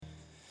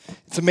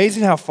It's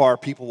amazing how far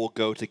people will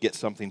go to get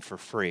something for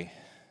free.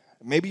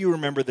 Maybe you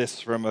remember this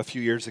from a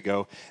few years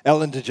ago.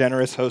 Ellen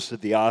DeGeneres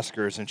hosted the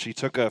Oscars, and she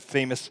took a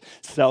famous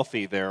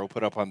selfie there. We'll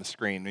put up on the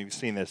screen. Maybe you've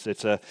seen this.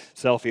 It's a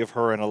selfie of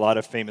her and a lot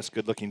of famous,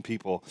 good-looking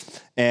people.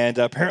 And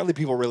apparently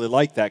people really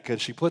liked that because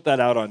she put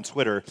that out on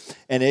Twitter,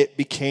 and it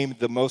became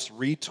the most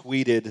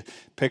retweeted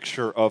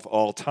picture of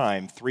all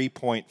time.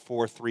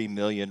 3.43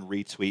 million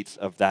retweets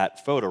of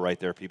that photo right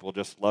there. People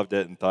just loved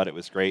it and thought it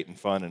was great and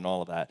fun and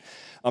all of that.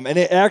 And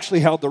it actually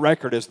held the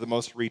record as the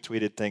most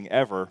retweeted thing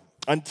ever,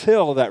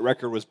 until that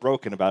record was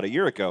broken about a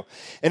year ago.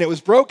 And it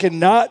was broken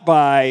not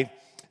by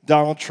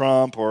Donald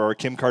Trump or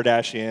Kim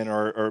Kardashian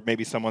or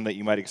maybe someone that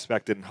you might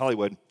expect in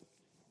Hollywood.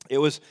 It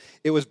was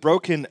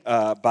broken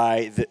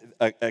by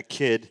a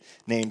kid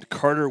named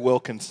Carter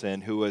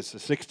Wilkinson, who was a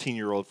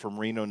 16-year-old from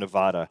Reno,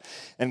 Nevada.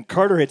 And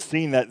Carter had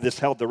seen that this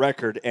held the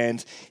record,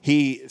 and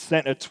he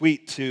sent a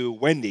tweet to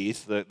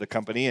Wendy's, the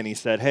company, and he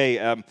said,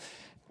 hey,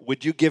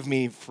 would you give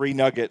me free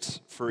nuggets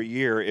for a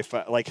year? If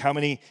how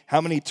many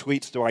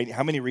retweets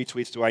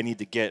do I need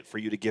to get for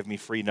you to give me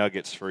free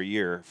nuggets for a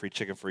year, free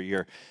chicken for a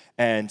year?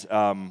 And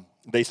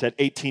they said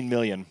 18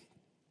 million.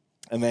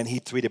 And then he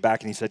tweeted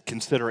back and he said,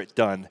 "Consider it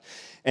done."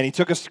 And he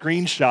took a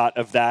screenshot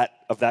of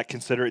that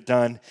 "consider it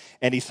done,"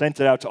 and he sent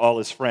it out to all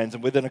his friends.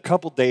 And within a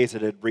couple days,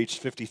 it had reached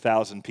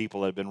 50,000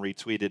 people that had been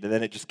retweeted. And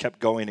then it just kept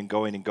going and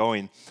going and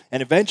going.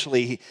 And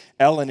eventually,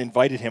 Ellen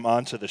invited him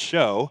onto the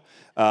show,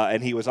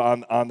 and he was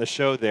on the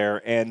show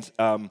there. And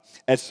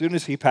as soon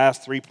as he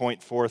passed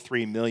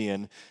 3.43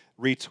 million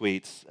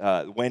retweets,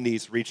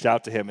 Wendy's reached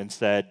out to him and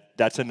said,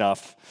 "That's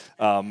enough.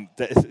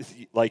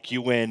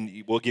 You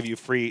win. We'll give you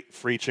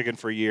free chicken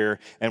for a year,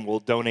 and we'll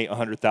donate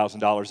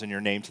 $100,000 in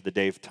your name to the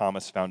Dave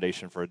Thomas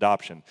Foundation for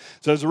Adoption."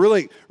 So it's a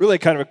really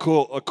kind of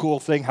a cool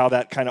thing how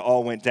that kind of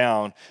all went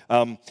down.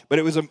 But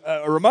it was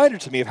a reminder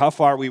to me of how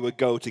far we would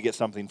go to get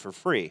something for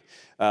free.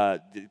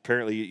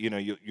 Apparently,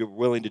 you're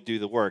willing to do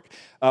the work.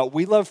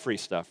 We love free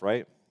stuff,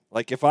 right?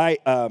 Like if I've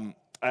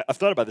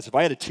thought about this. If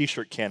I had a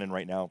T-shirt cannon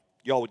right now,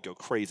 y'all would go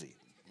crazy.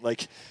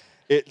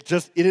 It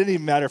didn't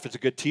even matter if it's a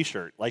good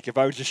T-shirt. Like if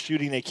I was just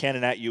shooting a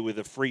cannon at you with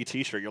a free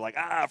T-shirt, you're like,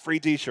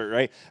 free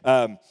T-shirt,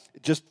 right?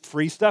 Just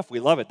free stuff. We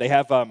love it. They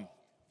have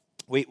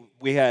we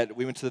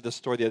went to the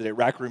store the other day.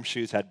 Rack Room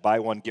Shoes had buy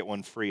one get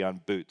one free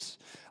on boots.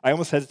 I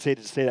almost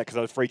hesitated to say that because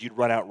I was afraid you'd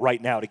run out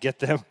right now to get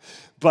them.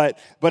 But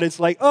it's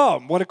like, oh,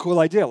 what a cool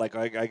idea! Like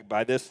I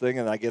buy this thing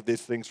and I get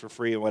these things for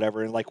free and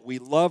whatever. And we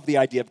love the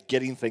idea of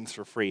getting things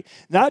for free.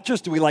 Not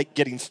just do we like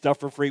getting stuff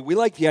for free, we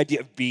like the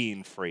idea of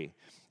being free.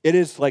 It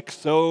is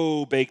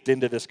so baked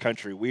into this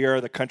country. We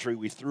are the country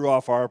we threw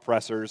off our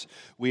oppressors.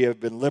 We have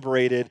been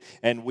liberated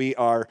and we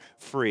are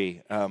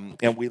free.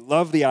 And we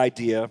love the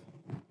idea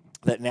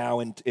that now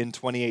in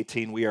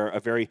 2018 we are a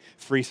very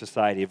free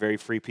society, a very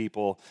free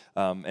people,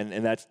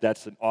 and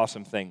that's an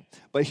awesome thing.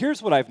 But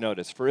here's what I've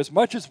noticed. For as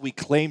much as we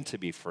claim to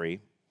be free,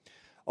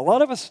 a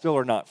lot of us still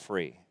are not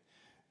free.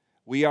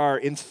 We are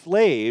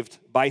enslaved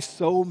by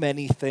so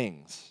many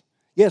things.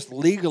 Yes,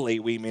 legally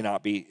we may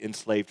not be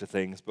enslaved to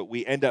things, but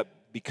we end up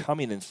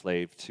becoming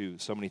enslaved to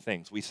so many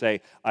things. We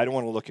say, I don't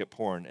want to look at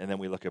porn, and then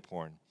we look at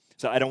porn.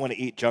 So I don't want to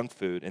eat junk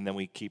food, and then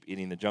we keep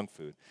eating the junk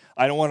food.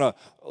 I don't want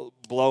to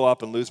blow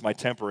up and lose my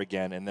temper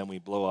again, and then we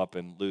blow up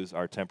and lose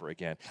our temper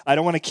again. I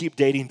don't want to keep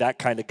dating that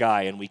kind of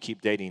guy, and we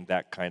keep dating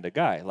that kind of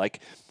guy.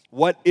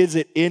 What is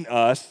it in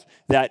us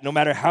that no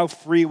matter how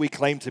free we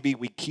claim to be,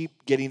 we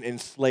keep getting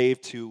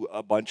enslaved to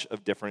a bunch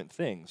of different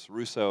things?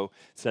 Rousseau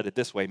said it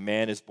this way: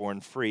 man is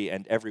born free,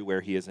 and everywhere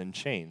he is in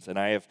chains. And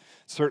I have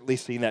certainly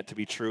seen that to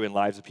be true in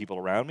lives of people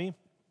around me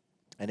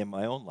and in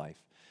my own life.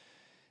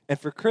 And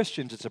for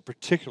Christians, it's a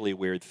particularly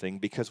weird thing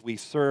because we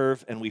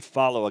serve and we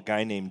follow a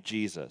guy named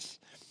Jesus.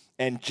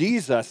 And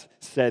Jesus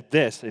said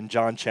this in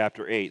John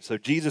chapter 8. So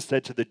Jesus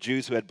said to the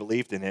Jews who had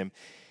believed in him,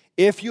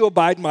 "If you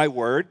abide in my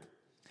word,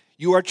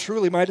 you are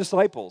truly my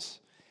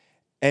disciples,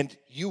 and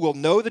you will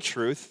know the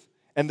truth,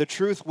 and the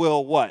truth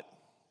will" what?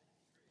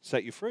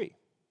 Set you free.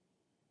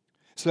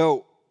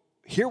 So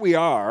here we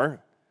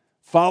are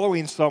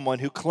following someone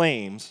who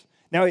claims,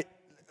 now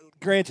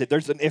granted,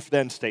 there's an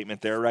if-then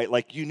statement there, right?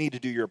 You need to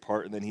do your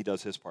part, and then he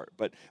does his part.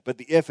 But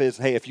the if is,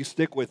 hey, if you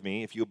stick with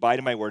me, if you abide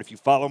in my word, if you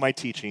follow my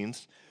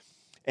teachings,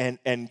 and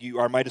you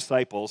are my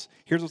disciples,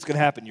 here's what's going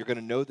to happen. You're going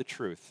to know the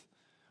truth.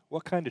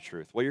 What kind of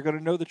truth? Well, you're going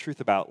to know the truth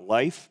about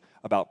life,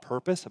 about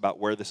purpose, about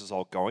where this is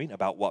all going,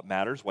 about what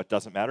matters, what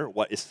doesn't matter,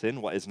 what is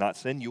sin, what is not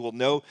sin. You will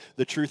know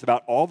the truth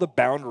about all the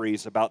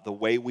boundaries about the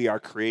way we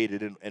are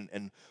created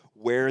and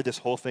where this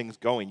whole thing's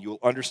going. You will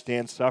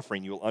understand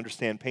suffering. You will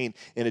understand pain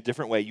in a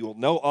different way. You will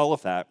know all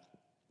of that.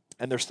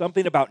 And there's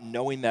something about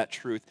knowing that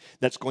truth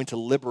that's going to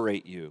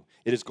liberate you.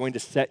 It is going to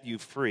set you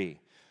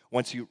free.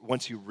 Once you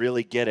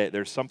really get it,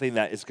 there's something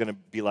that is going to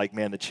be like,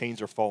 man, the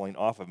chains are falling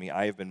off of me.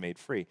 I have been made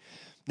free.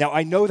 Now,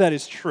 I know that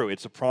is true.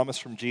 It's a promise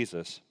from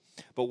Jesus.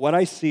 But what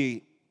I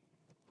see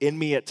in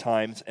me at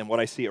times and what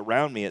I see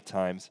around me at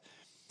times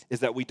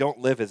is that we don't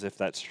live as if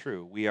that's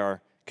true. We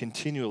are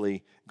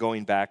continually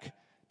going back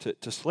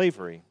to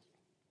slavery,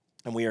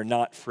 and we are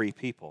not free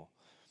people.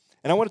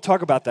 And I want to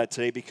talk about that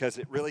today because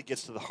it really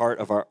gets to the heart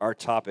of our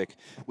topic.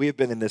 We have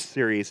been in this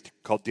series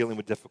called Dealing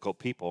with Difficult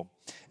People.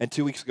 And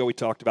 2 weeks ago, we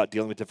talked about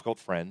dealing with difficult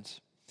friends.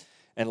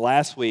 And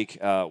last week,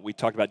 we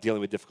talked about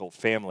dealing with difficult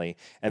family.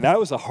 And that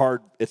was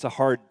it's a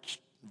hard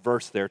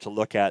verse there to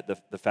look at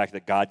the fact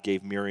that God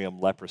gave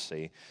Miriam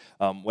leprosy.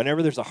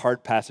 Whenever there's a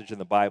hard passage in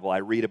the Bible, I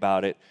read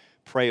about it,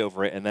 pray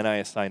over it, and then I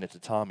assign it to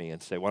Tommy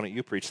and say, why don't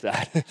you preach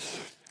that?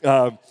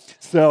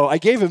 So I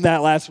gave him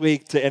that last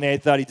week, and I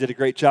thought he did a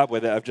great job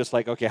with it. Of just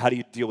like, okay, how do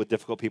you deal with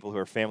difficult people who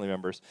are family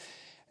members?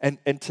 And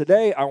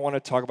today I want to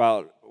talk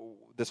about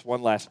this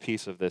one last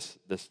piece of this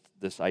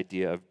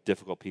idea of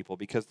difficult people,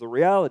 because the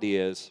reality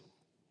is,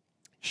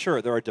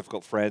 sure, there are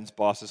difficult friends,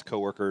 bosses,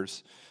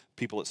 coworkers,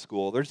 people at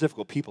school. There's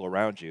difficult people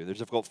around you. There's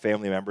difficult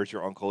family members,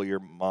 your uncle, your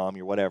mom,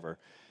 your whatever.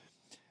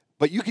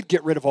 But you could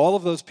get rid of all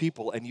of those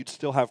people and you'd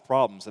still have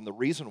problems. And the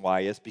reason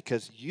why is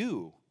because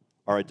you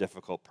are a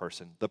difficult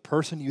person. The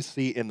person you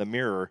see in the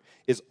mirror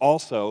is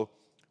also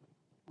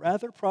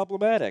rather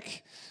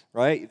problematic,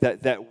 right?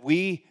 That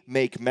we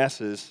make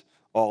messes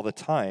all the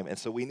time. And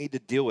so we need to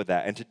deal with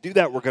that. And to do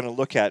that, we're going to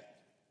look at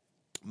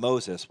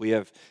Moses. We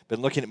have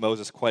been looking at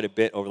Moses quite a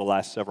bit over the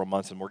last several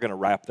months, and we're going to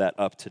wrap that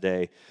up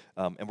today.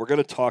 And we're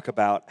going to talk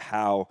about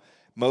how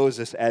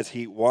Moses, as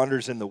he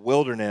wanders in the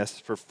wilderness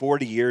for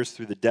 40 years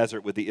through the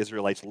desert with the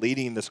Israelites,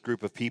 leading this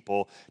group of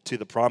people to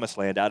the promised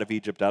land, out of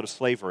Egypt, out of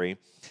slavery,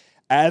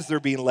 as they're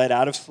being led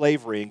out of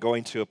slavery and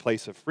going to a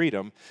place of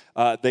freedom,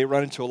 they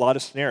run into a lot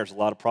of snares, a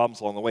lot of problems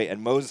along the way.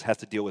 And Moses has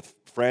to deal with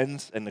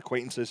friends and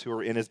acquaintances who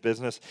are in his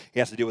business. He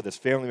has to deal with his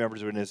family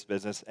members who are in his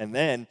business. And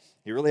then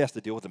he really has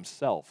to deal with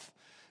himself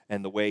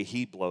and the way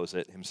he blows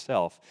it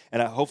himself.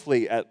 And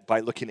hopefully,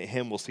 by looking at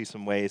him, we'll see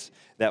some ways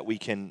that we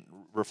can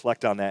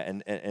reflect on that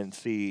and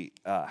see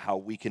how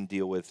we can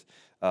deal with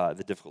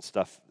the difficult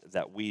stuff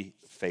that we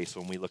face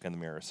when we look in the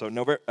mirror. So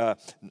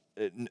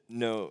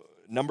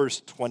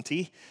Numbers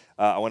 20,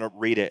 I want to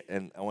read it,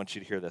 and I want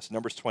you to hear this.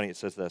 Numbers 20, it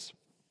says this,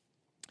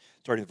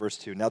 starting in verse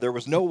 2. Now there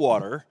was no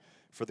water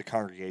for the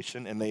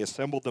congregation, and they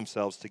assembled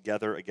themselves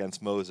together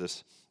against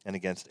Moses and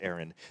against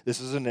Aaron.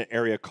 This is in an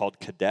area called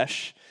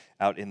Kadesh,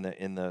 out in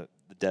the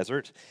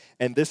desert.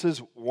 And this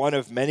is one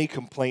of many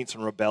complaints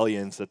and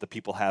rebellions that the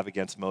people have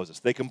against Moses.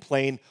 They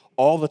complain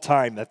all the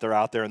time that they're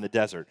out there in the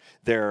desert.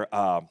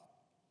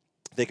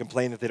 They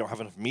complain that they don't have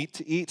enough meat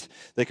to eat.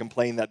 They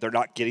complain that they're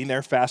not getting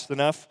there fast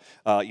enough.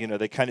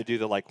 They kind of do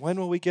the like, when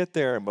will we get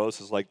there? And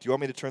Moses is like, do you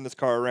want me to turn this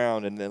car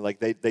around? And then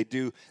they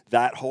do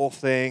that whole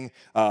thing.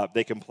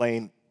 They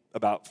complain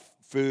about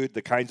food,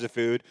 the kinds of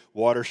food,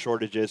 water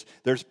shortages.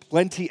 There's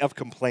plenty of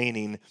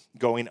complaining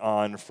going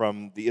on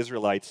from the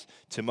Israelites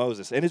to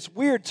Moses. And it's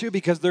weird too,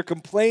 because they're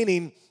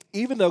complaining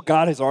even though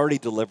God has already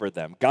delivered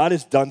them. God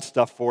has done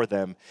stuff for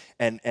them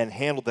and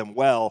handled them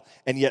well,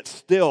 and yet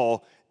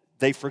still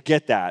they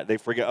forget that. They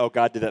forget, oh,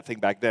 God did that thing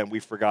back then. We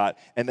forgot.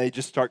 And they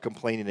just start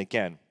complaining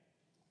again.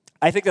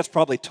 I think that's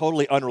probably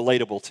totally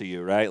unrelatable to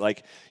you, right?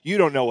 Like, you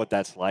don't know what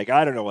that's like.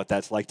 I don't know what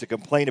that's like to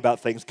complain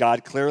about things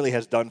God clearly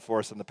has done for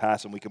us in the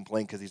past, and we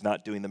complain because he's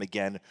not doing them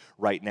again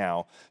right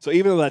now. So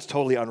even though that's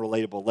totally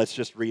unrelatable, let's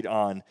just read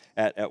on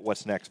at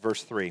what's next.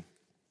 Verse 3.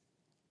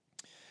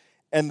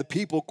 And the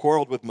people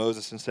quarreled with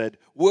Moses and said,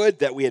 would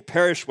that we had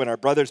perished when our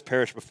brothers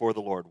perished before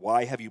the Lord.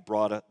 Why have you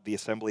brought the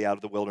assembly out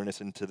of the wilderness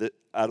assembly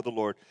of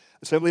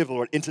the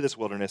Lord into this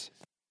wilderness?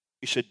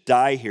 We should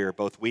die here,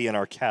 both we and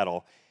our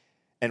cattle.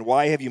 And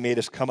why have you made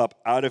us come up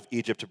out of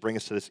Egypt to bring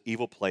us to this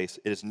evil place?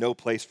 It is no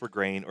place for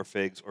grain or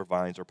figs or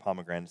vines or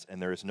pomegranates, and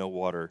there is no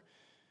water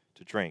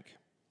to drink.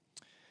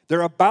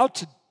 They're about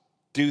to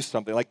do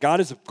something. Like, God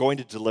is going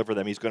to deliver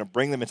them. He's going to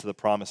bring them into the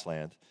promised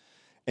land.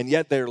 And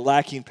yet they're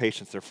lacking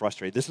patience. They're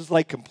frustrated. This is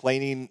like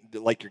complaining,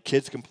 like your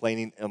kids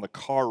complaining on the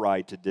car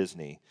ride to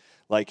Disney.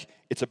 Like,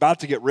 it's about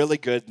to get really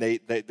good, and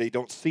they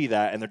don't see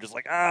that, and they're just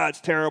like,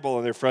 it's terrible,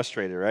 and they're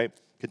frustrated, right?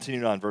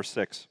 Continuing on, verse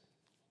 6.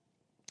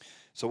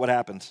 So what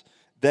happens?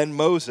 Then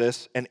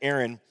Moses and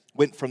Aaron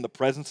went from the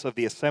presence of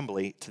the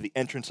assembly to the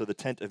entrance of the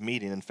tent of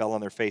meeting and fell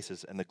on their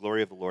faces, and the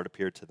glory of the Lord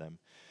appeared to them.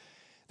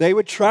 They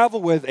would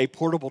travel with a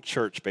portable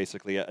church,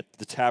 basically,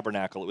 the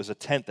tabernacle. It was a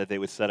tent that they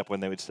would set up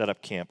when they would set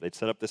up camp. They'd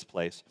set up this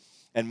place.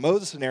 And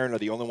Moses and Aaron are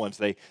the only ones.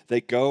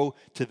 They go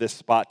to this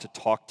spot to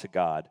talk to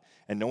God,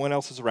 and no one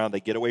else is around. They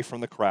get away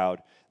from the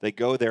crowd. They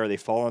go there. They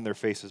fall on their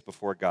faces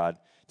before God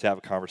to have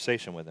a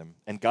conversation with him.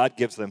 And God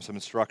gives them some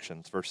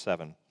instructions, verse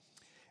 7.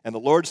 And the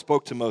Lord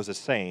spoke to Moses,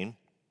 saying,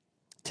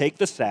 take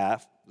the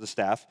staff,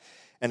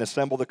 and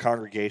assemble the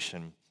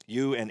congregation,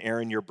 you and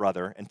Aaron your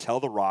brother, and tell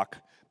the rock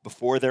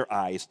before their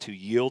eyes to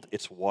yield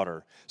its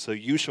water. So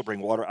you shall bring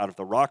water out of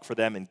the rock for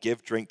them and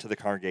give drink to the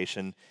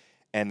congregation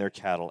and their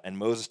cattle. And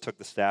Moses took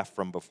the staff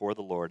from before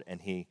the Lord,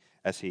 and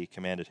as he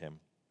commanded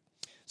him.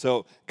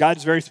 So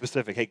God's very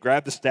specific. Hey,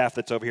 grab the staff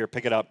that's over here,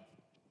 pick it up.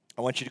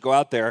 I want you to go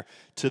out there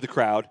to the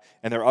crowd,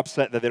 and they're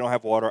upset that they don't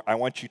have water. I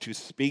want you to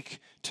speak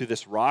to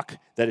this rock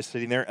that is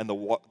sitting there, and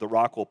the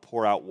rock will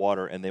pour out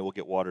water, and they will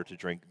get water to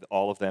drink,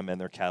 all of them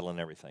and their cattle and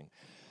everything.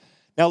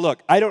 Now,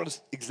 look, I don't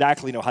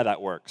exactly know how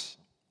that works.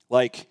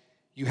 Like,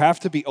 you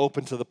have to be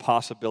open to the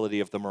possibility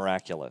of the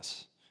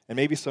miraculous. And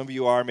maybe some of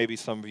you are, maybe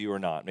some of you are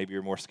not. Maybe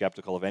you're more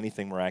skeptical of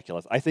anything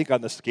miraculous. I think on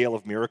the scale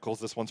of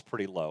miracles, this one's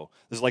pretty low.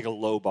 This is like a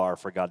low bar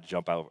for God to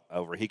jump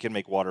over. He can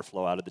make water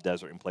flow out of the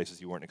desert in places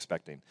you weren't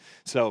expecting.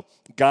 So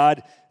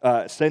God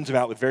sends him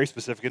out with very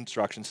specific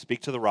instructions.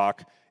 Speak to the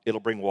rock, it'll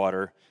bring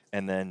water,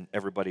 and then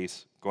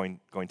everybody's going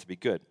to be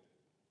good.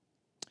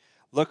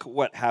 Look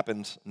what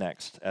happens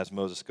next as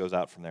Moses goes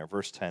out from there.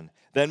 Verse 10.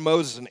 Then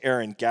Moses and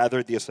Aaron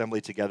gathered the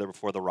assembly together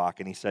before the rock,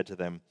 and he said to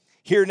them,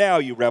 "Hear now,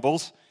 you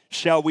rebels.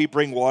 Shall we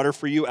bring water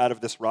for you out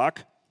of this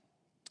rock?"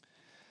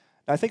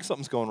 Now, I think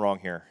something's going wrong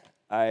here.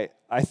 I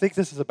think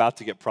this is about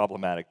to get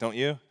problematic, don't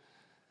you?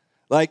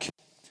 Like,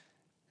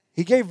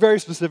 he gave very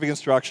specific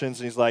instructions,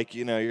 and he's like,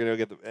 you're going to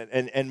get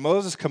the... And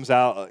Moses comes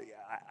out.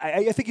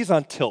 I think he's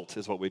on tilt,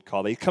 is what we'd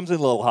call it. He comes in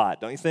a little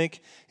hot, don't you think?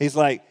 He's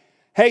like,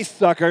 "Hey,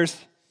 suckers,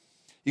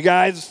 you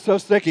guys are so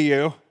sick of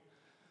you.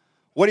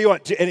 What do you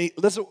want?" And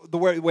listen to the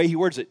way he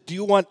words it. "Do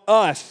you want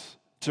us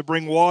to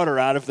bring water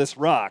out of this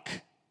rock?"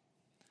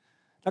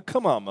 Now,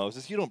 come on,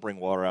 Moses. You don't bring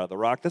water out of the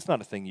rock. That's not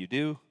a thing you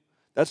do.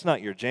 That's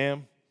not your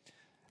jam.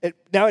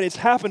 Now, it's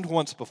happened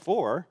once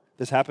before.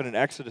 This happened in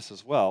Exodus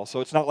as well.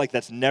 So it's not like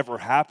that's never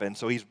happened.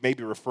 So he's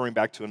maybe referring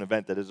back to an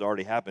event that has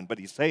already happened. But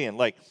he's saying,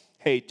 like,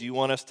 hey, do you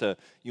want us to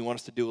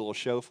do a little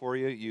show for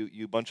you,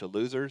 you bunch of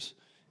losers,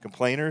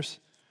 complainers?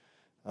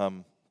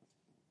 And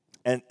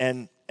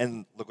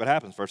look what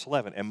happens, verse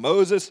 11. And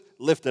Moses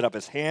lifted up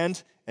his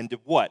hand and did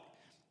what?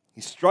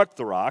 He struck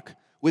the rock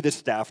with his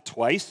staff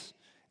twice,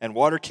 and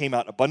water came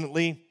out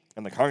abundantly,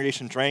 and the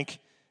congregation drank,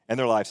 and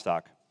their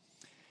livestock.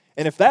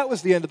 And if that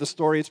was the end of the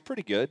story, it's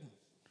pretty good.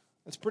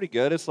 It's pretty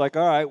good. It's like,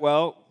 all right,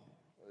 well,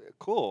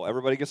 cool.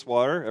 Everybody gets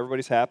water.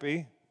 Everybody's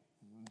happy.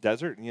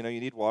 Desert, you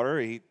need water.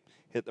 He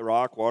hit the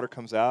rock. Water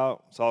comes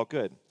out. It's all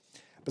good.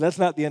 But that's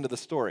not the end of the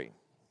story.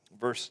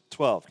 Verse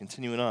 12,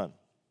 continuing on.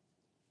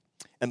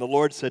 And the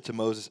Lord said to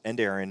Moses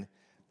and Aaron,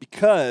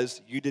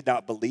 "Because you did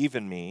not believe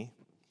in me,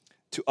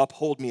 to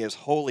uphold me as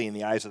holy in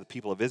the eyes of the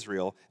people of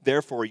Israel,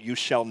 therefore you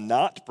shall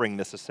not bring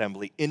this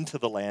assembly into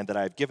the land that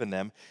I have given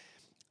them.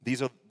 These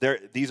are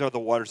the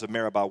waters of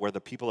Meribah, where the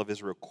people of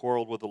Israel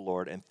quarreled with the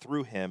Lord, and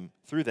through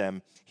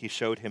them he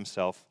showed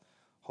himself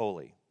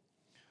holy."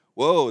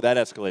 Whoa, that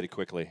escalated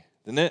quickly,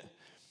 didn't it?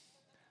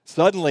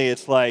 Suddenly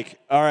it's like,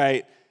 all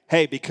right,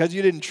 hey, because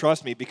you didn't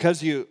trust me,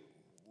 because you,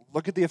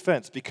 look at the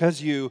offense,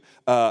 because you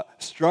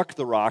struck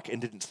the rock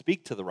and didn't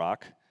speak to the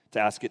rock to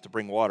ask it to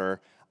bring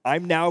water,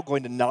 I'm now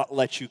going to not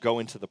let you go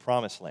into the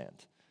promised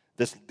land.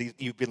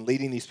 You've been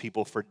leading these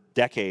people for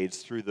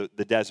decades through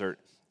the desert.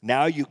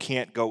 Now you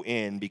can't go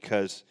in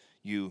because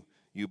you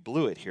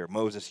blew it here.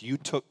 Moses, you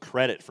took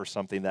credit for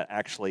something that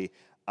actually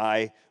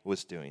I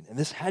was doing. And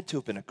this had to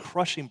have been a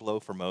crushing blow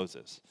for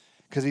Moses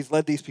because he's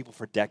led these people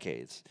for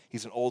decades.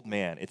 He's an old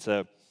man. It's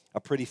a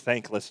pretty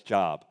thankless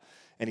job.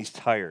 And he's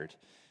tired.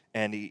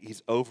 And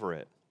he's over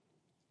it.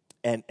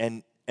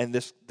 And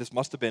this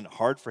must have been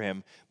hard for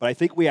him, but I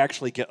think we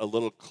actually get a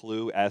little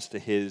clue as to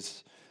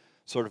his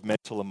sort of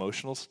mental,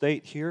 emotional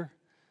state here,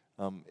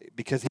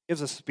 because he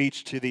gives a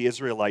speech to the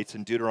Israelites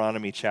in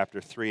Deuteronomy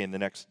chapter 3 in the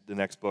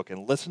next book,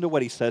 and listen to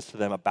what he says to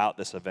them about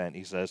this event.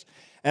 He says,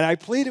 "And I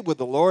pleaded with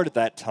the Lord at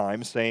that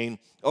time, saying,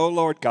 'O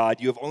Lord God,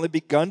 you have only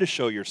begun to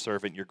show your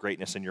servant your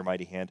greatness and your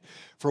mighty hand.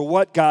 For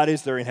what God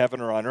is there in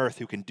heaven or on earth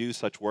who can do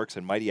such works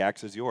and mighty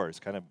acts as yours?'"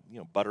 Kind of,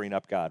 buttering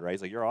up God, right?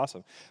 He's like, "You're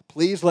awesome.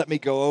 Please let me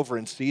go over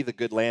and see the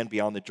good land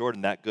beyond the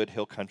Jordan, that good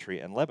hill country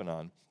and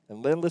Lebanon."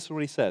 And then listen to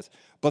what he says.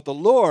 "But the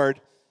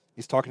Lord,"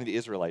 he's talking to the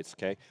Israelites,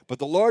 okay? "But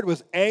the Lord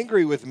was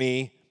angry with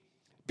me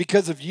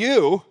because of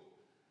you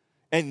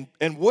and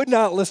would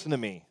not listen to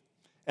me.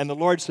 And the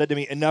Lord said to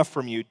me, 'Enough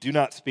from you. Do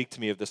not speak to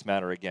me of this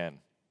matter again.'"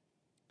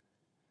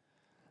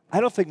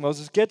 I don't think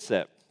Moses gets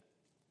it.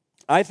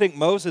 I think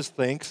Moses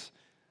thinks,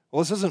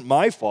 well, this isn't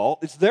my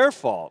fault. It's their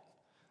fault.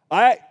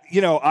 I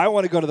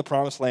want to go to the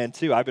promised land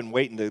too. I've been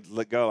waiting to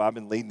let go. I've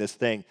been leading this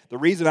thing. The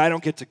reason I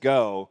don't get to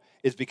go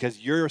is because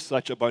you're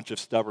such a bunch of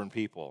stubborn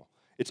people.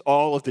 It's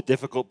all of the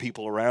difficult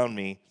people around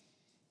me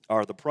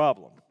are the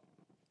problem.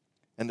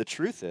 And the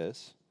truth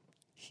is,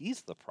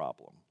 he's the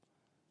problem.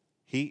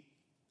 He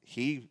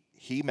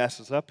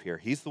messes up here.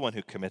 He's the one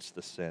who commits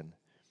the sin.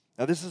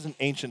 Now, this is an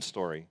ancient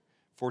story,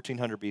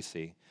 1400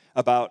 BC,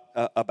 about,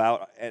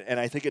 and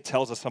I think it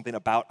tells us something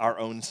about our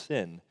own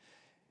sin.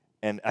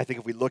 And I think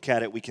if we look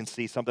at it, we can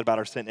see something about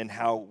our sin and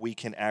how we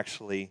can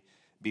actually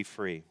be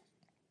free.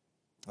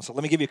 So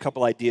let me give you a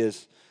couple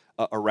ideas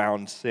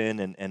around sin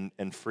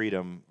and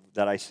freedom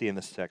that I see in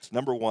this text.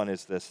 Number one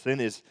is this. Sin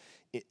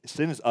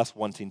is us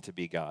wanting to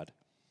be God.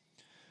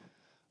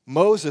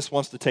 Moses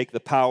wants to take the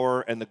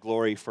power and the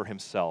glory for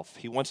himself.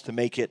 He wants to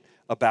make it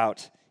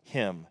about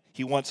him.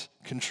 He wants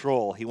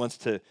control. He wants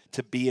to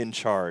be in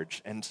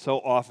charge. And so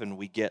often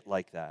we get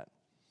like that.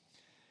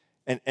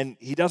 And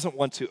he doesn't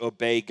want to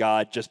obey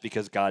God just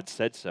because God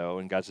said so,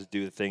 and God says,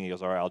 do the thing. He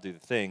goes, all right, I'll do the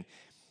thing.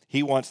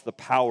 He wants the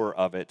power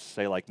of it to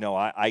say, like, no,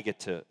 I get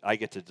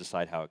to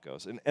decide how it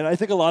goes. And I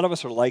think a lot of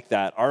us are like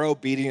that. Our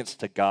obedience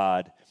to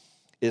God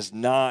is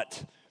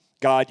not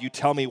God, you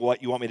tell me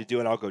what you want me to do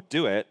and I'll go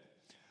do it.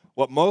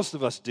 What most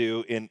of us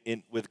do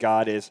with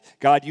God is,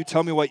 God, you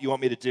tell me what you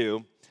want me to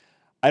do.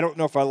 I don't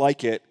know if I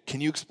like it. Can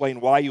you explain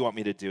why you want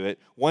me to do it?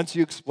 Once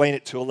you explain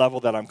it to a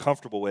level that I'm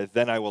comfortable with,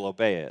 then I will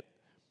obey it.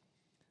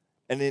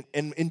 And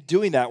in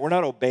doing that, we're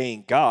not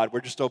obeying God.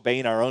 We're just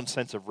obeying our own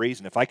sense of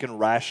reason. If I can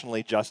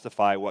rationally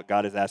justify what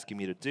God is asking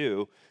me to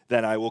do,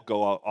 then I will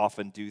go off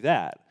and do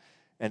that.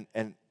 And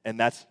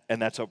that's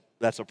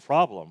a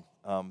problem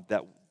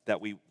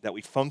that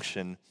we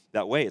function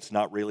that way. It's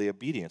not really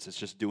obedience. It's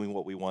just doing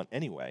what we want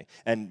anyway.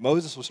 And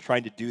Moses was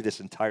trying to do this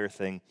entire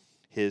thing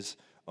his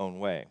own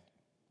way.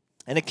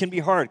 And it can be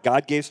hard.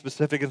 God gave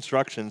specific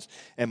instructions,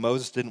 and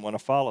Moses didn't want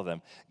to follow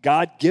them.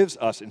 God gives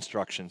us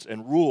instructions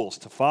and rules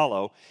to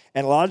follow,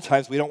 and a lot of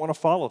times we don't want to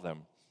follow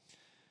them.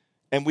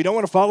 And we don't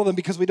want to follow them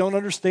because we don't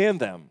understand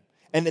them.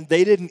 And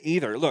they didn't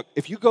either. Look,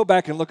 if you go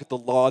back and look at the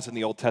laws in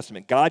the Old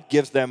Testament, God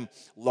gives them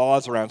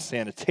laws around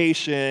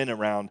sanitation,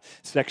 around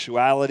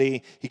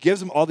sexuality. He gives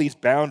them all these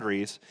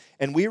boundaries,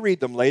 and we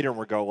read them later and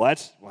we go, well,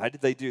 why did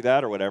they do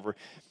that or whatever?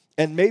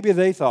 And maybe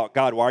they thought,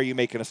 God, why are you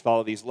making us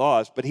follow these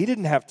laws? But he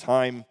didn't have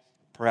time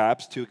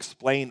perhaps to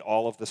explain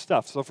all of the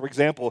stuff. So for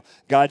example,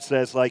 God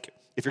says, like,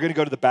 if you're going to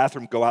go to the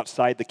bathroom, go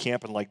outside the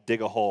camp and like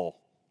dig a hole.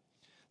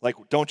 Like,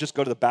 don't just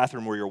go to the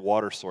bathroom where your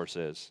water source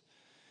is.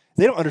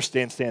 They don't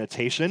understand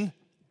sanitation.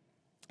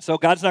 So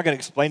God's not going to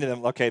explain to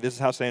them, okay, this is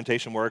how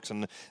sanitation works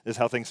and this is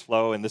how things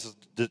flow and this is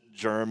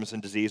germs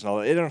and disease and all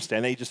that. They don't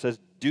understand that. He just says,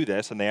 do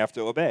this, and they have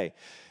to obey.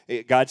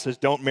 God says,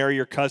 don't marry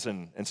your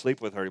cousin and sleep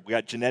with her. We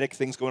got genetic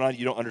things going on.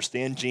 You don't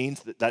understand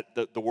genes.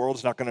 The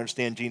world's not going to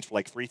understand genes for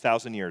like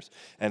 3,000 years.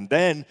 And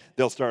then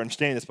they'll start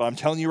understanding this. But I'm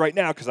telling you right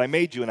now, because I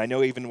made you and I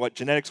know even what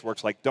genetics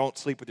works, like don't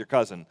sleep with your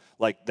cousin.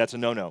 Like that's a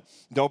no-no.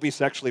 Don't be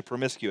sexually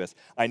promiscuous.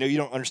 I know you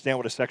don't understand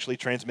what a sexually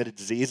transmitted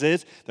disease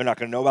is. They're not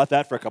going to know about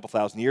that for a couple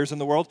thousand years in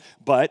the world.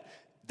 But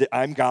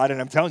I'm God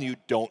and I'm telling you,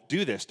 don't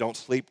do this. Don't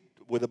sleep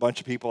with a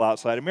bunch of people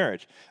outside of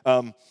marriage.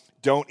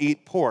 Don't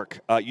eat pork.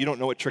 You don't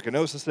know what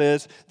trichinosis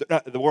is.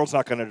 The world's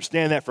not going to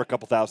understand that for a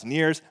couple thousand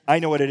years. I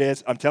know what it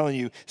is. I'm telling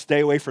you,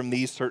 stay away from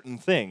these certain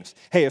things.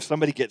 Hey, if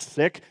somebody gets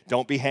sick,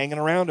 don't be hanging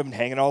around them and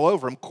hanging all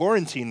over them.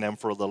 Quarantine them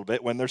for a little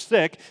bit when they're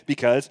sick,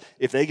 because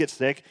if they get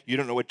sick, you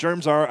don't know what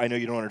germs are. I know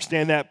you don't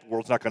understand that. The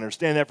world's not going to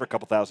understand that for a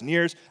couple thousand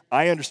years.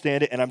 I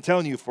understand it, and I'm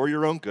telling you, for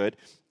your own good,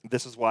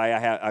 this is why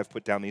I've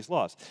put down these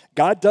laws.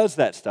 God does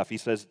that stuff. He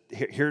says,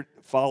 here,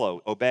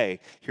 follow, obey.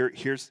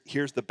 Here's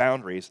the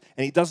boundaries.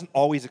 And he doesn't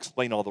always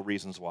explain all the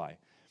reasons why.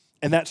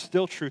 And that's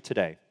still true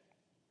today.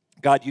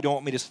 God, you don't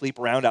want me to sleep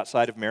around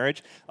outside of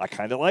marriage? I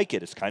kind of like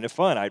it. It's kind of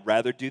fun. I'd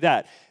rather do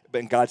that.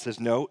 But God says,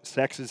 no,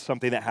 sex is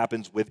something that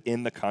happens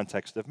within the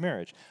context of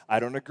marriage.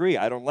 I don't agree.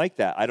 I don't like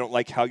that. I don't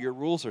like how your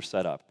rules are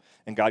set up.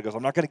 And God goes,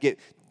 I'm not going to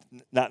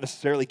not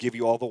necessarily give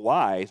you all the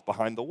whys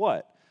behind the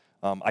what.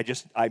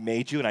 I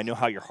made you, and I know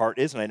how your heart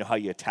is, and I know how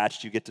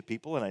attached you get to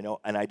people,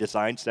 and I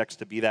designed sex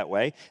to be that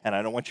way, and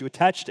I don't want you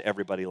attached to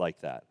everybody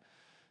like that.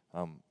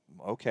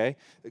 Okay.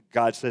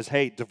 God says,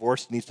 hey,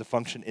 divorce needs to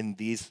function in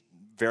these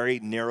very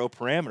narrow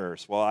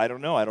parameters. Well, I don't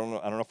know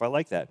if I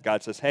like that.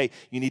 God says, hey,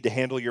 you need to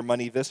handle your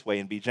money this way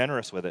and be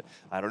generous with it.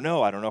 I don't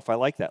know if I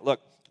like that. Look,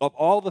 of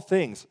all the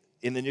things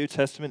in the New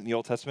Testament and the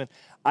Old Testament,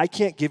 I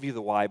can't give you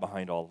the why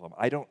behind all of them.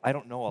 I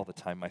don't know all the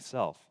time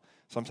myself.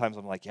 Sometimes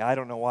I'm like, yeah, I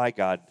don't know why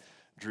God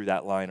drew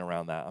that line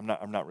around that.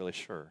 I'm not really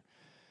sure.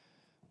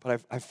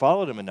 But I've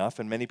followed him enough,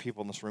 and many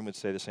people in this room would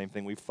say the same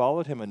thing. We've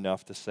followed him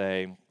enough to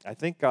say, I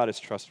think God is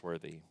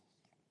trustworthy.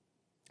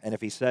 And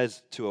if he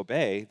says to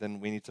obey, then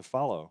we need to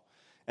follow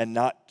and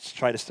not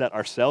try to set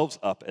ourselves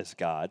up as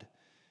God,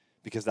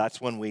 because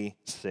that's when we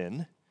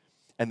sin,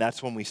 and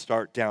that's when we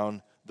start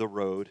down the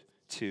road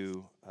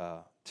to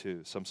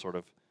some sort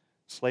of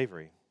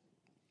slavery.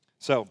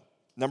 So,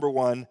 number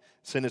one,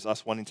 sin is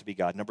us wanting to be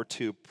God. Number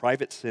two,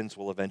 private sins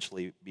will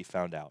eventually be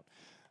found out.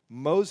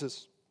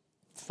 Moses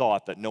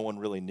thought that no one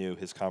really knew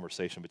his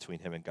conversation between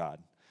him and God.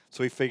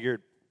 So he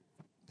figured,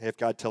 hey, if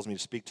God tells me to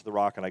speak to the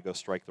rock and I go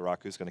strike the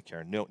rock, who's going to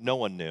care? No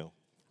one knew.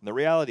 And the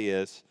reality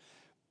is,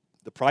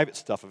 the private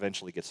stuff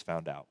eventually gets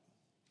found out.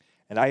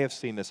 And I have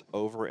seen this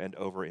over and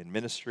over in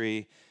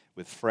ministry,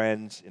 with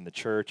friends, in the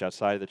church,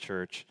 outside of the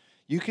church.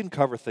 You can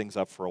cover things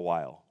up for a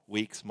while,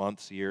 weeks,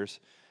 months, years,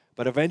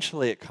 but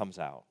eventually it comes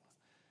out.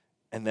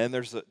 And then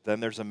there's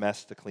a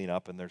mess to clean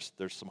up, and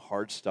there's some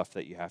hard stuff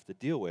that you have to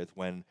deal with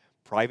when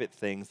private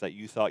things that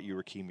you thought you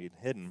were keeping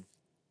hidden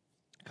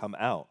come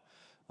out.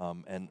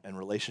 And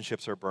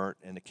relationships are burnt,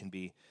 and it can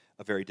be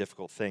a very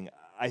difficult thing.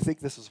 I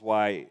think this is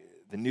why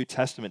the New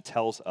Testament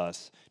tells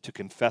us to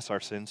confess our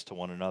sins to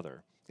one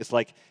another. It's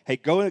like, hey,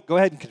 go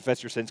ahead and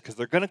confess your sins, because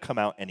they're going to come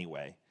out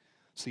anyway.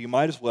 So you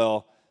might as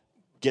well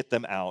get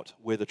them out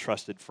with a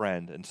trusted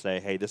friend and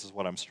say, hey, this is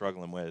what I'm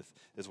struggling with,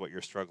 this is what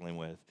you're struggling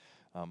with.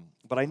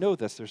 But I know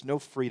this, there's no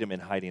freedom in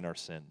hiding our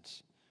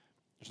sins.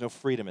 There's no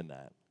freedom in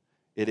that.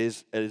 It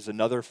is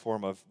another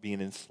form of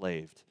being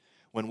enslaved.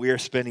 When we are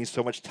spending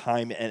so much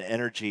time and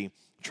energy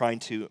trying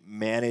to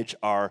manage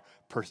our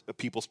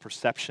people's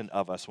perception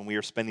of us, when we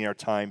are spending our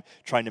time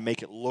trying to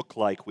make it look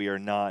like we are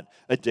not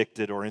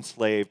addicted or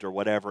enslaved or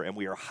whatever, and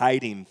we are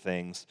hiding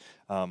things,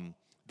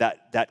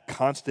 that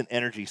constant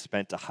energy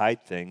spent to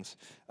hide things,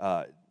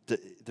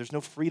 there's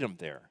no freedom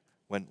there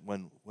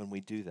when we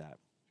do that.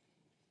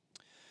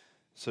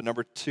 So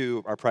number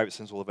 2, our private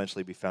sins will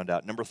eventually be found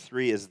out. Number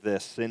 3 is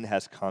this: sin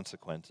has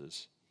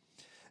consequences.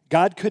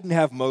 God couldn't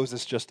have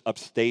Moses just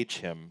upstage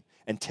him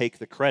and take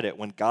the credit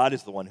when God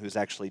is the one who's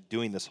actually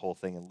doing this whole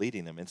thing and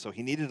leading them. And so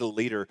he needed a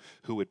leader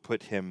who would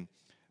put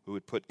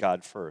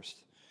God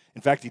first.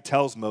 In fact, he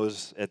tells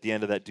Moses at the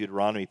end of that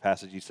Deuteronomy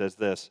passage, he says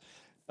this,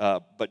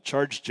 but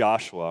charge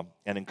Joshua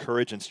and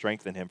encourage and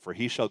strengthen him, for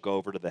he shall go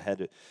over to the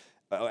head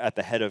at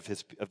the head of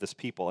this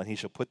people, and he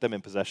shall put them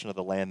in possession of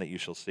the land that you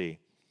shall see.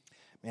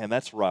 Man,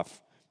 that's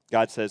rough.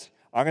 God says,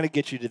 I'm going to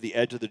get you to the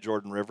edge of the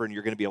Jordan River, and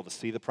you're going to be able to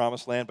see the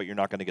promised land, but you're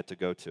not going to get to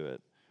go to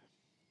it.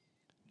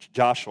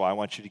 Joshua, I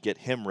want you to get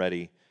him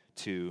ready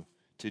to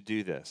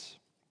do this.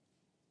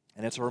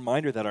 And it's a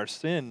reminder that our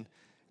sin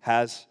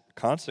has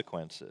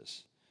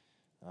consequences.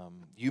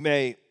 You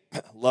may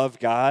love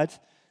God,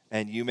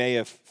 and you may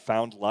have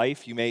found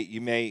life. You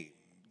may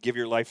give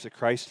your life to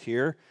Christ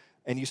here,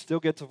 and you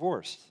still get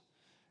divorced.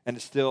 And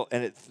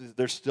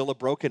there's still a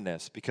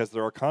brokenness because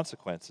there are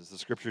consequences. The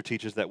Scripture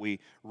teaches that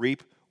we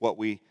reap what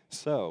we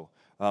sow.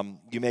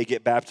 You may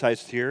get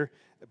baptized here,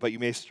 but you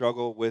may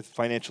struggle with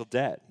financial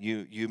debt.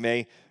 You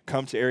may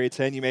come to Area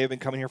 10. You may have been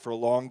coming here for a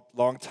long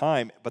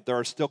time, but there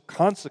are still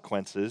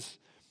consequences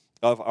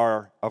of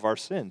our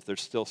sins.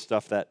 There's still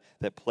stuff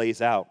that plays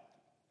out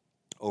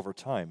over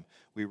time.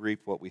 We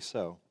reap what we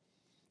sow.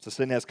 So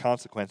sin has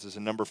consequences.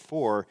 And number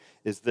 4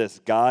 is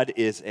this: God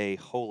is a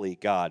holy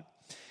God.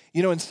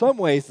 You know, in some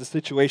ways, the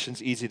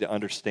situation's easy to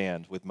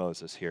understand with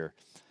Moses here.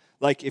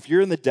 Like, if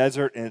you're in the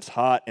desert and it's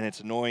hot and it's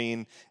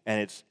annoying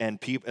and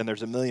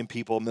there's a million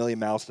people, a million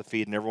mouths to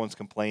feed, and everyone's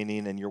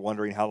complaining and you're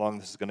wondering how long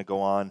this is going to go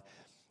on,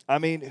 I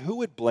mean, who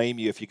would blame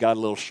you if you got a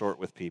little short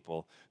with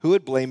people? Who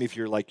would blame you if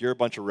you're a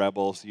bunch of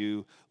rebels,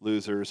 you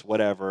losers,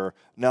 whatever?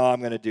 No, I'm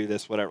going to do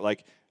this, whatever.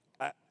 Like,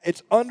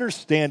 it's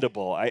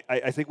understandable.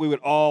 I think we would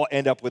all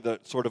end up with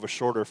a sort of a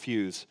shorter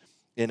fuse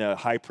in a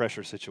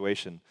high-pressure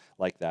situation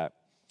like that.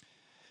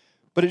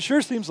 But it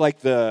sure seems like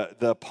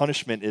the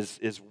punishment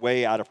is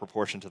way out of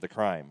proportion to the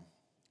crime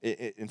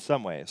in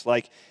some ways.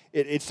 Like,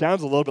 it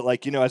sounds a little bit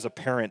like, as a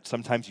parent,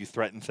 sometimes you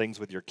threaten things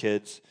with your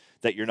kids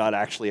that you're not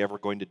actually ever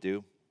going to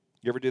do.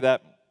 You ever do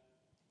that?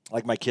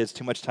 Like my kids,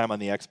 too much time on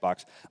the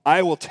Xbox.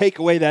 I will take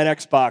away that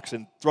Xbox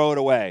and throw it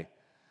away.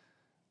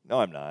 No,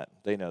 I'm not.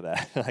 They know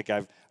that. Like,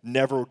 I've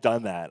never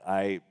done that.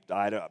 I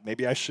don't,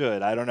 maybe I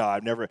should. I don't know.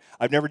 I've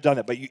never done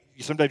that. But you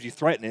sometimes you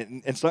threaten it,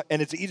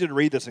 and it's easy to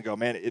read this and go,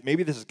 man,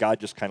 maybe this is God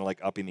just kind of like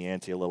upping the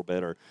ante a little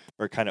bit, or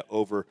kind of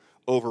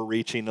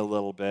overreaching a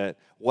little bit.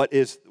 What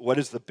is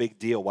the big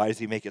deal? Why does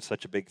he make it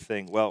such a big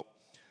thing? Well,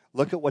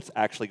 look at what's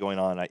actually going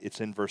on. It's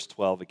in verse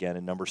 12 again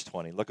in Numbers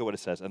 20. Look at what it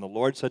says. And the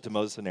Lord said to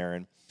Moses and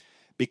Aaron,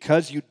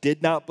 because you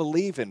did not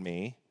believe in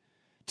me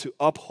to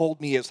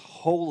uphold me as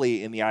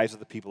holy in the eyes of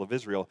the people of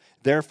Israel,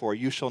 therefore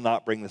you shall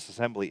not bring this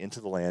assembly into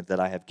the land that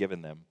I have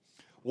given them.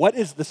 What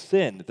is the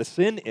sin? The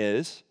sin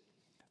is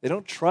they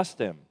don't trust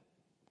him.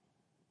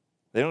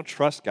 They don't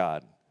trust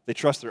God. They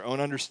trust their own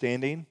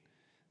understanding.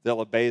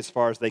 They'll obey as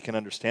far as they can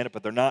understand it,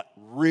 but they're not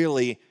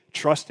really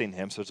trusting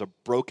him, so there's a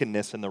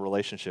brokenness in the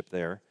relationship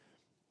there.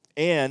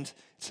 And it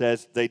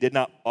says they did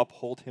not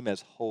uphold him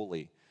as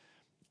holy.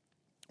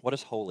 What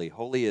is holy?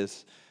 Holy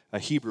is a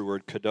Hebrew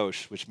word,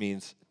 kadosh, which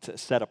means to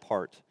set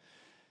apart.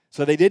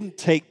 So they didn't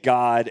take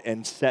God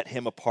and set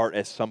him apart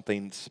as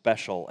something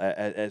special,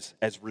 as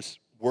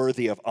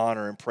worthy of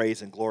honor and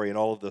praise and glory and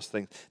all of those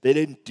things. They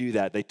didn't do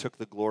that. They took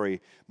the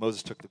glory.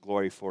 Moses took the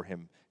glory for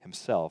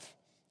himself.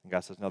 And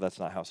God says, no, that's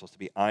not how it's supposed to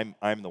be. I'm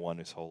the one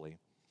who's holy.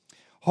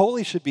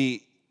 Holy should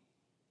be,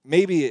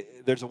 maybe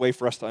there's a way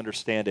for us to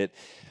understand it.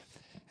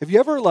 Have you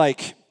ever,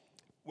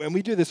 when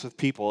we do this with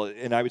people,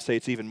 and I would say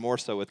it's even more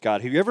so with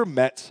God, have you ever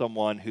met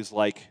someone who's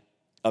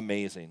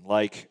amazing?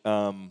 Like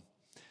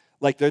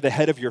they're the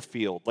head of your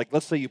field. Like,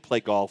 let's say you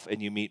play golf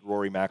and you meet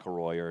Rory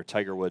McIlroy or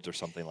Tiger Woods or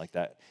something like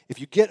that. If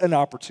you get an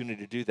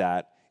opportunity to do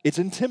that, it's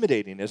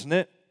intimidating, isn't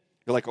it?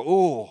 You're like,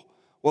 oh,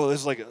 well,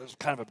 this is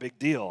kind of a big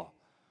deal.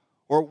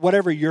 Or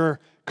whatever your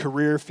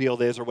career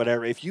field is or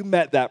whatever, if you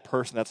met that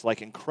person that's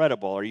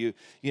incredible, or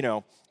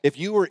if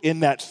you were in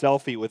that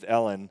selfie with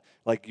Ellen,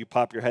 you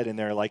pop your head in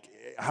there,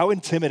 how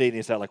intimidating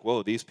is that?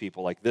 Whoa, these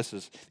people,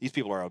 these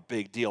people are a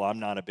big deal. I'm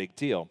not a big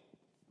deal.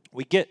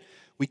 We get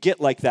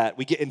like that.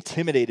 We get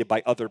intimidated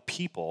by other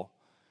people.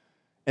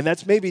 And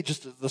that's maybe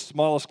just the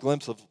smallest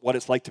glimpse of what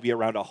it's like to be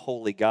around a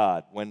holy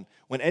God. When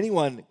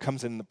anyone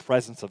comes in the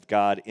presence of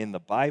God in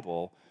the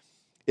Bible,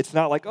 it's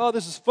not like, oh,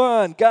 this is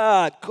fun,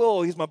 God,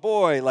 cool, he's my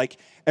boy.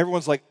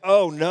 Everyone's like,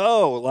 oh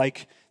no,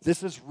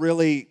 this is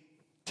really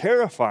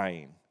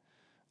terrifying.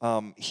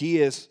 He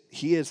is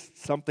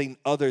something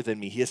other than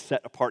me. He is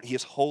set apart. He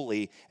is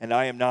holy, and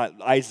I am not.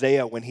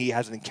 Isaiah, when he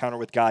has an encounter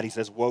with God, he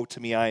says, woe to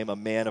me, I am a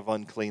man of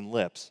unclean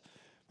lips.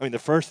 I mean, the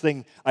first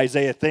thing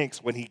Isaiah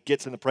thinks when he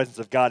gets in the presence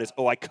of God is,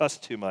 oh, I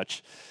cussed too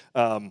much.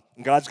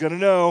 God's going to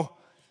know,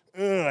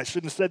 I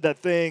shouldn't have said that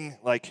thing.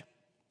 Like,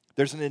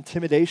 there's an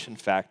intimidation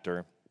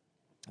factor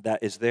that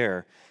is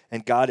there.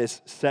 And God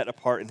is set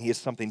apart, and he is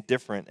something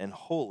different and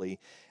holy.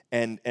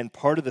 And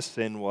part of the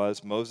sin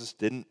was Moses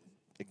didn't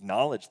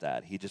acknowledge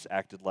that. He just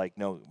acted like,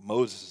 no,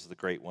 Moses is the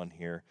great one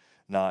here,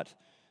 not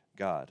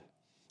God.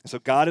 And so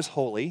God is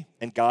holy,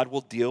 and God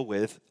will deal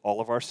with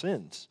all of our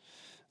sins.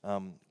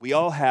 We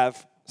all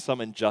have some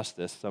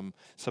injustice,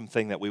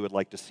 something that we would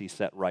like to see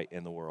set right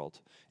in the world,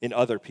 in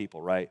other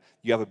people, right?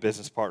 You have a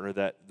business partner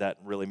that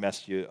really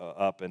messed you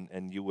up,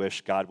 and you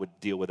wish God would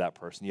deal with that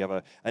person. You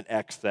have an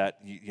ex that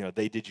you know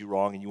they did you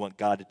wrong, and you want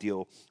God to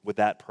deal with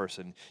that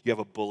person. You have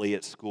a bully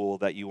at school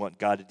that you want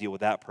God to deal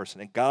with that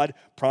person. And God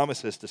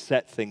promises to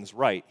set things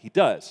right. He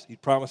does. He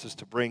promises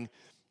to bring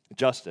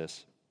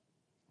justice.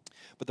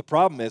 But the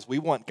problem is we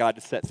want God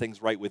to set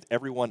things right with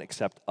everyone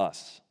except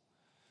us.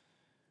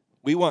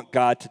 We want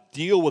God to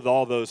deal with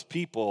all those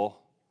people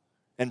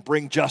and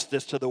bring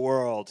justice to the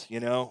world,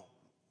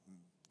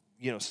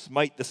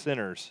 smite the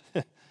sinners.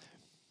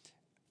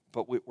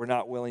 But we're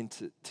not willing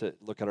to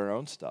look at our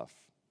own stuff.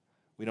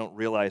 We don't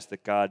realize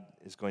that God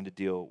is going to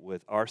deal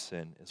with our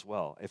sin as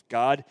well. If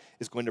God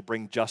is going to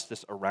bring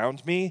justice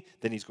around me,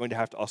 then he's going to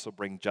have to also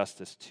bring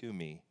justice to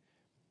me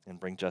and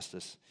bring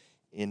justice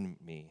in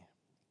me.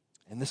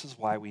 And this is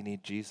why we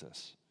need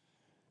Jesus,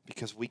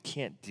 because we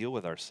can't deal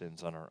with our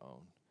sins on our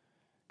own.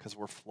 Because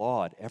we're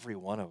flawed, every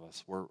one of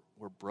us. We're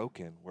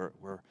broken.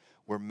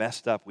 We're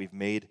messed up. We've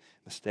made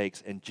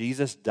mistakes. And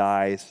Jesus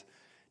dies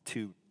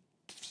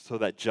so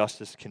that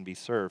justice can be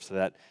served,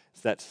 so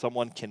that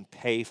someone can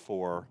pay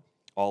for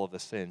all of the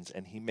sins.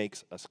 And he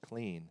makes us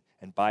clean.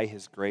 And by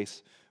his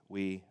grace,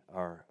 we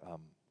are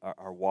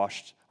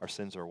washed. Our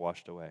sins are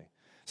washed away.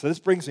 So this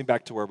brings me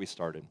back to where we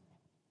started.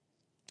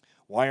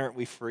 Why aren't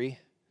we free?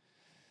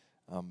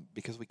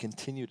 Because we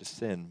continue to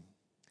sin.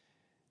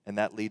 And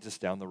that leads us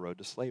down the road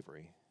to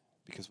slavery.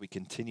 Because we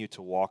continue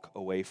to walk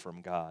away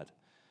from God,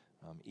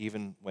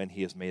 even when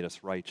he has made us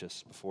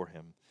righteous before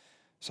him.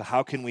 So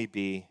how can we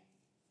be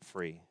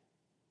free?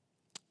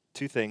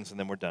 Two things, and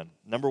then we're done.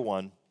 Number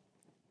one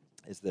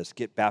is this: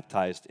 get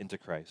baptized into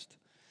Christ.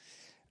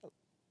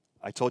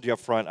 I told you up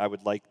front I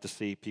would like to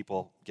see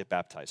people get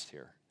baptized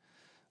here.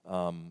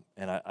 And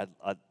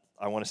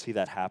I want to see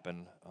that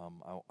happen.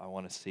 I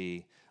want to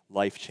see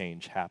life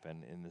change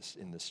happen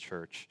in this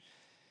church.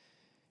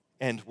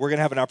 And we're going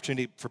to have an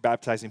opportunity for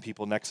baptizing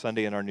people next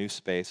Sunday in our new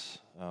space.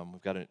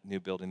 We've got a new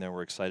building there.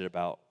 We're excited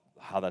about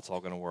how that's all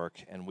going to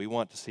work. And we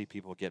want to see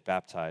people get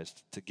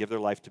baptized, to give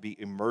their life to be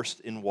immersed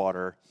in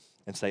water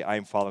and say, I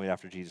am following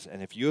after Jesus.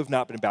 And if you have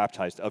not been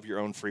baptized of your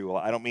own free will,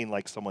 I don't mean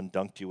like someone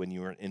dunked you when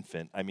you were an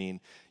infant. I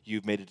mean,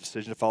 you've made a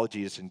decision to follow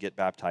Jesus and get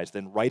baptized.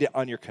 Then write it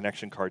on your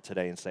connection card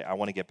today and say, I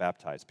want to get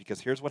baptized.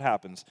 Because here's what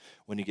happens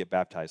when you get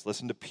baptized.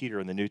 Listen to Peter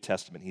in the New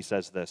Testament. He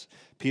says this: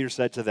 Peter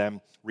said to them,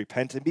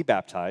 repent and be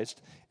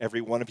baptized, every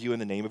one of you in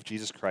the name of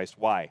Jesus Christ.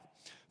 Why?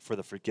 For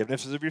the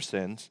forgiveness of your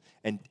sins,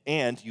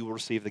 and you will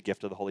receive the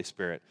gift of the Holy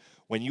Spirit.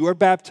 When you are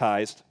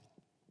baptized,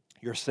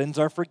 your sins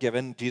are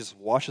forgiven. Jesus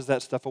washes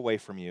that stuff away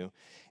from you.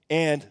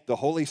 And the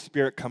Holy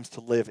Spirit comes to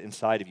live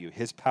inside of you.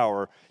 His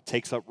power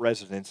takes up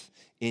residence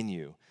in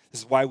you.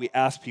 This is why we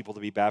ask people to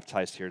be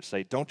baptized here, to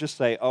say, don't just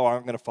say, oh,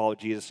 I'm going to follow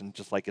Jesus, and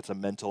just like it's a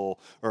mental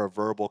or a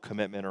verbal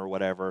commitment or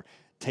whatever.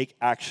 Take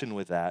action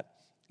with that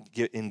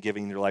in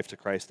giving your life to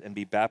Christ, and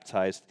be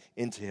baptized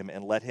into him,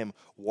 and let him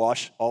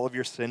wash all of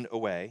your sin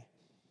away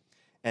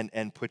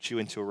and put you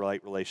into a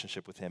right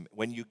relationship with him.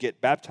 When you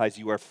get baptized,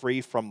 you are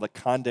free from the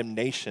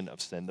condemnation of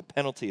sin, the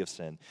penalty of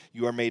sin.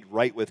 You are made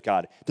right with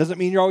God. Doesn't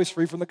mean you're always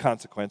free from the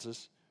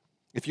consequences.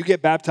 If you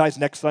get baptized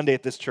next Sunday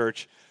at this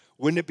church,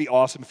 wouldn't it be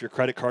awesome if your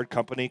credit card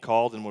company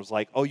called and was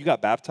like, oh, you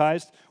got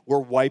baptized? We're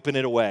wiping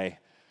it away.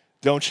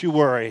 Don't you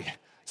worry.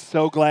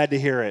 So glad to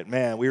hear it.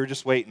 Man, we were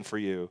just waiting for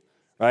you,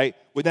 right?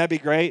 Wouldn't that be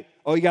great?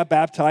 Oh, you got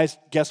baptized?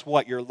 Guess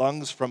what? Your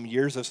lungs from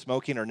years of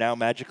smoking are now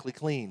magically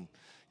clean.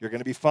 You're going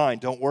to be fine.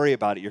 Don't worry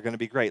about it. You're going to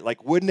be great.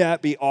 Like, wouldn't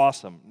that be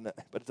awesome?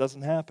 But it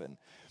doesn't happen.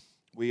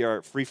 We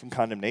are free from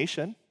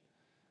condemnation,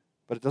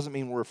 but it doesn't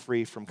mean we're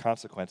free from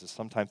consequences.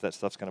 Sometimes that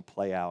stuff's going to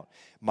play out.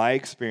 My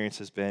experience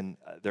has been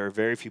there are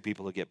very few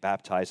people who get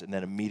baptized and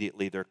then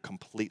immediately they're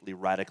completely,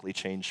 radically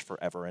changed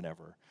forever and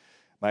ever.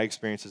 My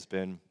experience has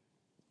been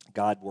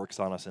God works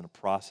on us in a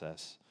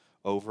process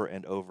over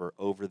and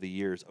over the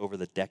years, over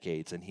the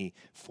decades, and he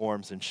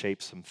forms and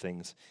shapes some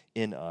things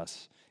in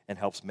us and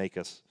helps make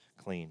us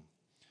clean.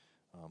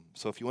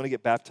 So if you want to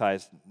get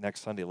baptized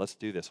next Sunday, let's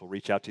do this. We'll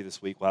reach out to you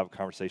this week. We'll have a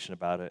conversation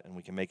about it, and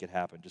we can make it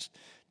happen. Just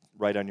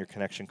write on your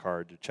connection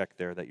card to check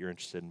there that you're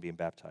interested in being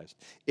baptized.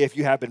 If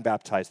you have been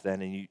baptized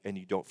then and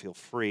you don't feel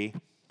free,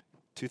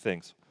 two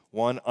things.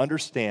 One,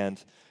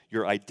 understand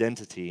your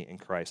identity in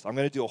Christ. I'm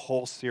going to do a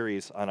whole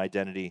series on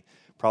identity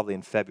probably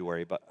in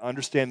February, but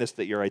understand this,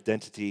 that your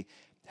identity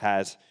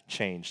has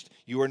changed.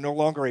 You are no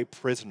longer a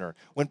prisoner.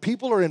 When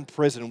people are in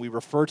prison, we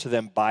refer to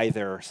them by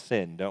their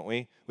sin, don't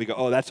we? We go,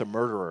 oh, that's a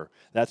murderer,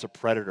 that's a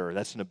predator,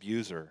 that's an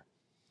abuser.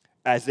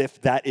 as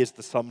if that is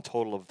the sum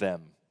total of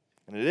them.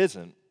 And it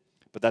isn't,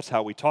 but that's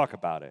how we talk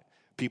about it.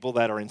 People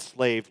that are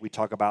enslaved, we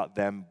talk about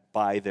them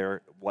by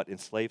what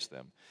enslaves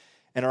them.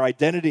 And our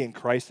identity in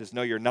Christ is,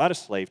 no, you're not a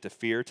slave to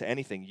fear, to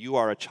anything. You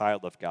are a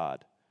child of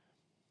God.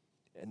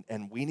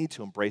 And we need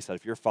to embrace that.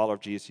 If you're a follower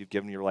of Jesus, you've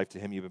given your life to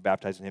him, you've been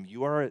baptized in him,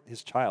 you are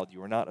his child.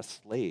 You are not a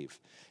slave.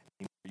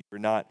 You're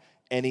not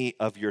any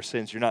of your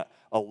sins. You're not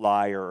a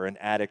liar or an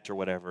addict or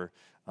whatever.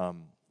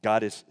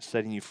 God is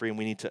setting you free, and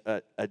we need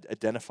to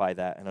identify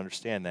that and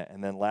understand that.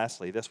 And then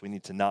lastly, we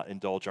need to not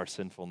indulge our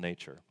sinful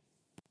nature.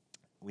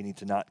 We need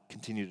to not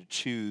continue to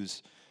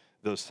choose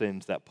those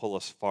sins that pull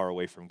us far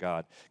away from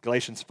God.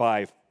 Galatians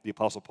 5, the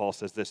Apostle Paul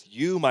says this,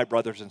 "You, my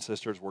brothers and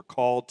sisters, were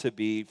called to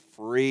be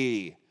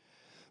free,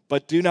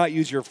 but do not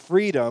use your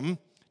freedom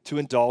to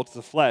indulge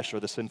the flesh or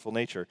the sinful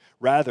nature.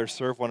 Rather,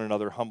 serve one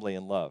another humbly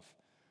in love."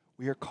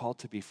 We are called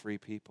to be free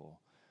people,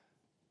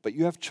 but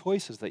you have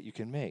choices that you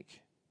can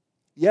make.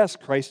 Yes,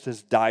 Christ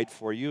has died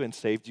for you and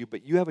saved you,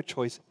 but you have a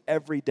choice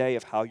every day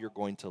of how you're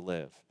going to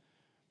live.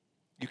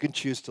 You can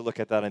choose to look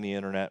at that on the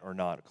internet or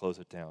not, or close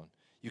it down.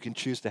 You can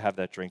choose to have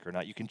that drink or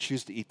not. You can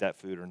choose to eat that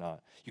food or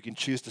not. You can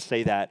choose to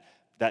say that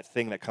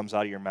thing that comes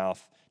out of your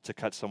mouth to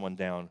cut someone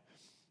down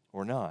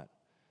or not.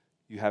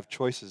 You have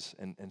choices,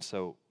 and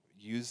so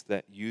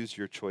use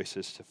your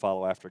choices to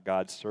follow after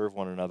God, serve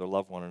one another,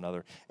 love one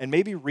another, and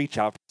maybe reach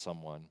out to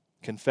someone.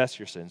 Confess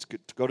your sins.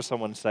 Go to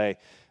someone and say,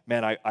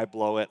 man, I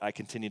blow it. I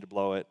continue to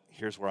blow it.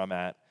 Here's where I'm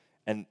at.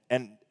 And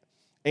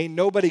ain't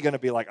nobody going to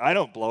be like, I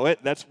don't blow it.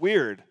 That's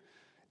weird.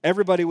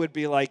 Everybody would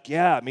be like,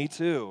 yeah, me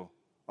too.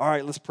 All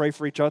right, let's pray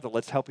for each other.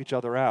 Let's help each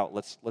other out.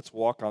 Let's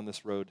walk on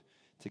this road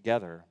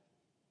together.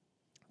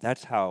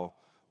 That's how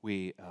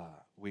we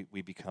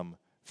become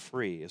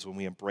free, is when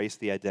we embrace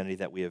the identity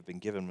that we have been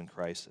given in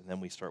Christ, and then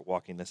we start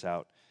walking this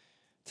out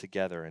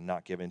together and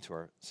not give in to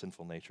our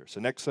sinful nature. So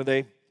next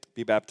Sunday,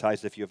 be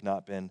baptized if you have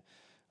not been.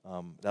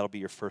 That'll be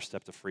your first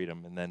step to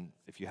freedom. And then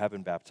if you have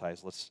been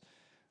baptized,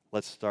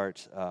 let's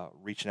start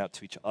reaching out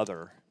to each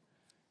other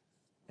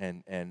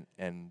and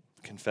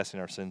confessing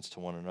our sins to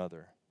one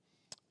another.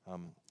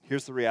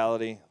 Here's the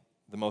reality.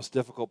 The most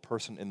difficult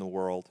person in the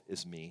world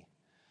is me,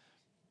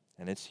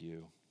 and it's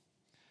you.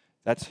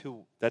 That's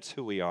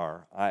who we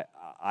are.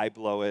 I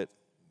blow it,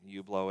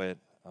 you blow it.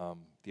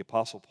 The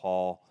Apostle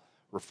Paul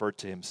referred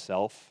to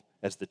himself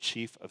as the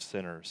chief of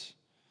sinners.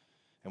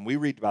 And we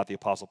read about the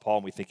Apostle Paul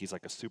and we think he's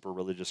like a super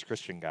religious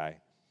Christian guy.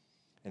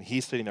 And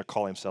he's sitting there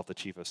calling himself the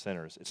chief of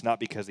sinners. It's not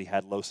because he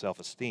had low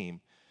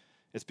self-esteem.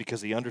 It's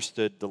because he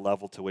understood the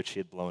level to which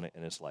he had blown it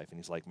in his life. And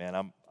he's like,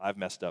 man, I've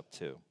messed up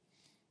too.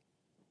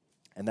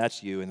 And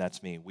that's you and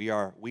that's me. We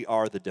are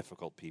the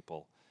difficult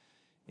people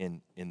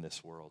in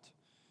this world.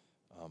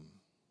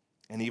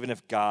 And even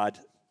if God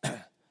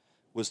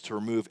was to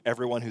remove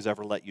everyone who's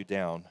ever let you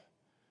down,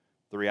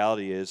 the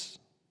reality is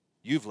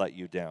you've let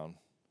you down.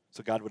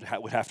 So God would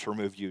have to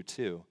remove you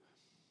too.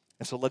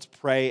 And so let's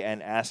pray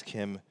and ask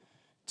him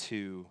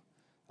to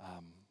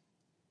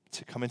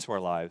come into our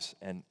lives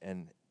and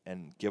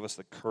give us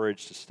the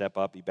courage to step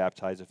up, be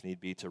baptized if need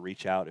be, to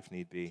reach out if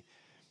need be,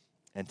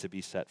 and to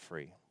be set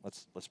free.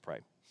 Let's pray.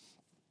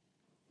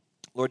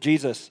 Lord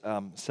Jesus,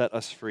 set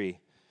us free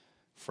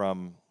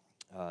from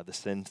the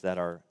sins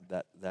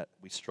that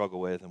we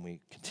struggle with and we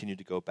continue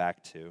to go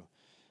back to.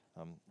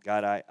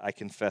 God, I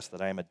confess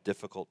that I am a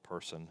difficult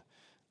person,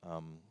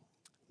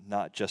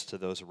 not just to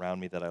those around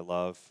me that I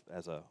love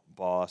as a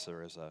boss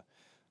or as a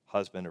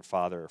husband or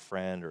father or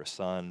friend or a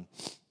son,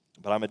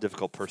 but I'm a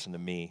difficult person to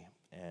me,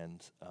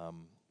 and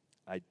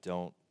I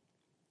don't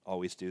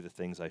always do the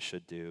things I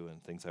should do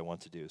and things I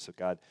want to do. So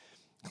God,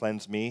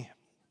 cleanse me.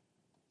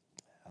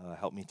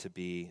 Help me to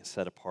be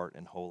set apart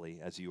and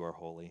holy as you are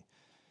holy.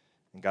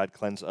 And God,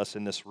 cleanse us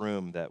in this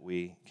room that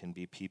we can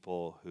be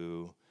people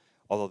who,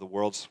 although the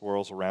world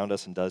swirls around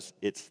us and does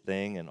its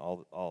thing and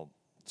all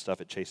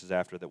stuff it chases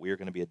after, that we are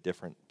going to be a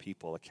different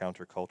people, a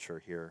counterculture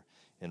here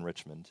in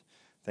Richmond.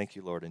 Thank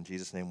you, Lord. In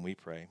Jesus' name we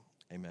pray.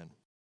 Amen.